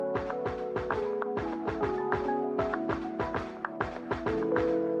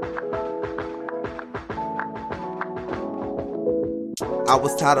I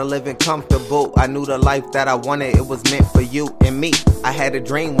was tired of living comfortable. I knew the life that I wanted, it was meant for you and me. I had a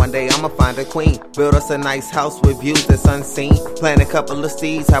dream one day I'ma find a queen, build us a nice house with views that's unseen, plant a couple of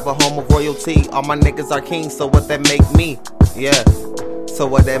seeds, have a home of royalty. All my niggas are kings, so what that make me? Yeah, so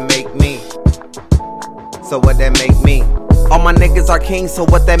what that make me? So what that make me? All my niggas are kings, so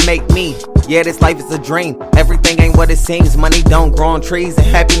what that make me? Yeah, this life is a dream. Everything ain't what it seems. Money don't grow on trees and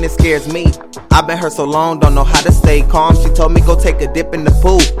happiness scares me. I've been hurt so long, don't know how to stay calm. She told me go take a dip in the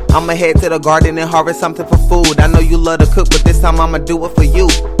pool. I'ma head to the garden and harvest something for food. I know you love to cook, but this time I'ma do it for you.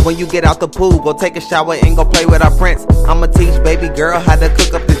 When you get out the pool, go take a shower and go play with our prince. I'ma teach baby girl how to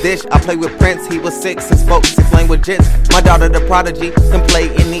cook up the dish. I play with Prince, he was 6 and spoke 6 languages. My daughter the prodigy, can play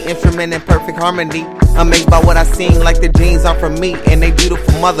any instrument in perfect harmony. Amazed by what I seen, like the genes are from me and a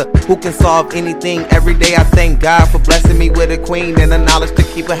beautiful mother who can solve anything. Every day I thank God for blessing me with a queen and the knowledge to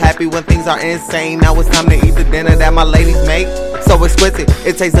keep her happy when things are insane. Now it's time to eat the dinner that my ladies make. So exquisite,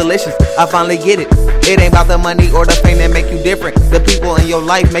 it tastes delicious, I finally get it. It ain't about the money or the fame that make you different. The people in your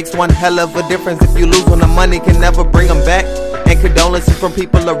life makes one hell of a difference. If you lose when the money can never bring them back. And condolences from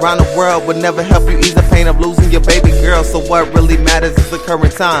people around the world would never help you ease the pain of losing your baby girl. So what really matters is the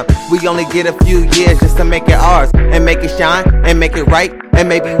current time. We only get a few years just to make it ours, and make it shine, and make it right. And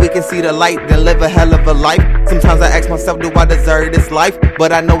maybe we can see the light, then live a hell of a life. Sometimes I ask myself, do I deserve this life?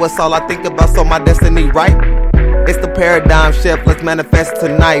 But I know it's all I think about, so my destiny right. It's the paradigm shift, let's manifest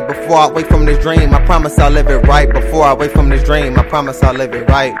tonight. Before I wake from this dream, I promise I'll live it right. Before I wake from this dream, I promise I'll live it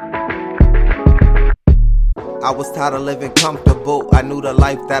right. I was tired of living comfortable. I knew the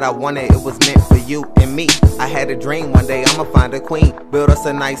life that I wanted, it was meant for you and me. I had a dream one day I'ma find a queen, build us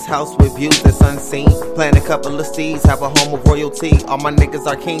a nice house with views that's unseen, plant a couple of seeds, have a home of royalty. All my niggas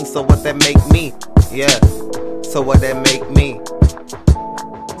are kings, so what that make me? Yeah, so what that make me?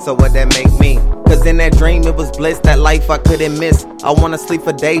 So what that make me? Cause in that dream it was bliss, that life I couldn't miss. I wanna sleep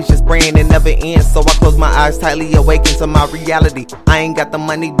for days just praying it never ends. So I close my eyes tightly, awaken to my reality. I ain't got the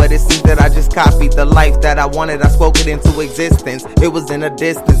money, but it seems that I just copied the life that I wanted. I spoke it into existence. It was in a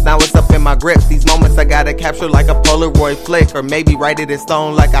distance, now it's up in my grip. These moments I gotta capture like a Polaroid flick, or maybe write it in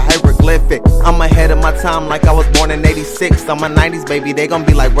stone like a hieroglyphic. I'm ahead of my time like I was born in 86. I'm a 90s baby, they gon'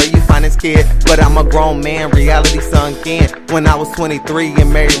 be like, where you find this kid? But I'm a grown man, reality sunk in when I was 23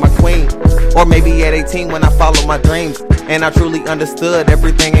 and married my queen. Or maybe at 18 when I followed my dreams and I truly understood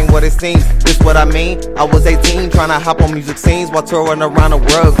everything ain't what it seems. This what I mean? I was 18 trying to hop on music scenes while touring around the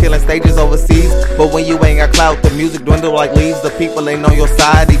world, killing stages overseas. But when you ain't got clout, the music dwindle like leaves. The people ain't on your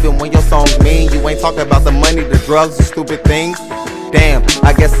side even when your songs mean. You ain't talking about the money, the drugs, the stupid things. Damn,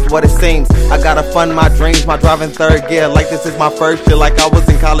 I guess it's what it seems. I gotta fund my dreams, my driving third gear like this is my first year, like I was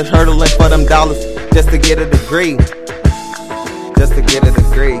in college hurdling for them dollars just to get a degree. Just to get a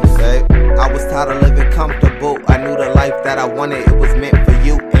degree, babe. I was tired of living comfortable. I knew the life that I wanted, it was meant for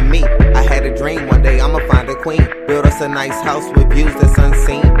you and me. I had a dream one day I'ma find a queen, build us a nice house with views that's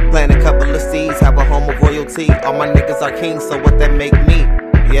unseen, plant a couple of seeds, have a home of royalty. All my niggas are kings, so what that make me?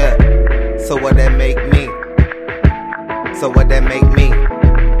 Yeah, so what that make me? So what that make me?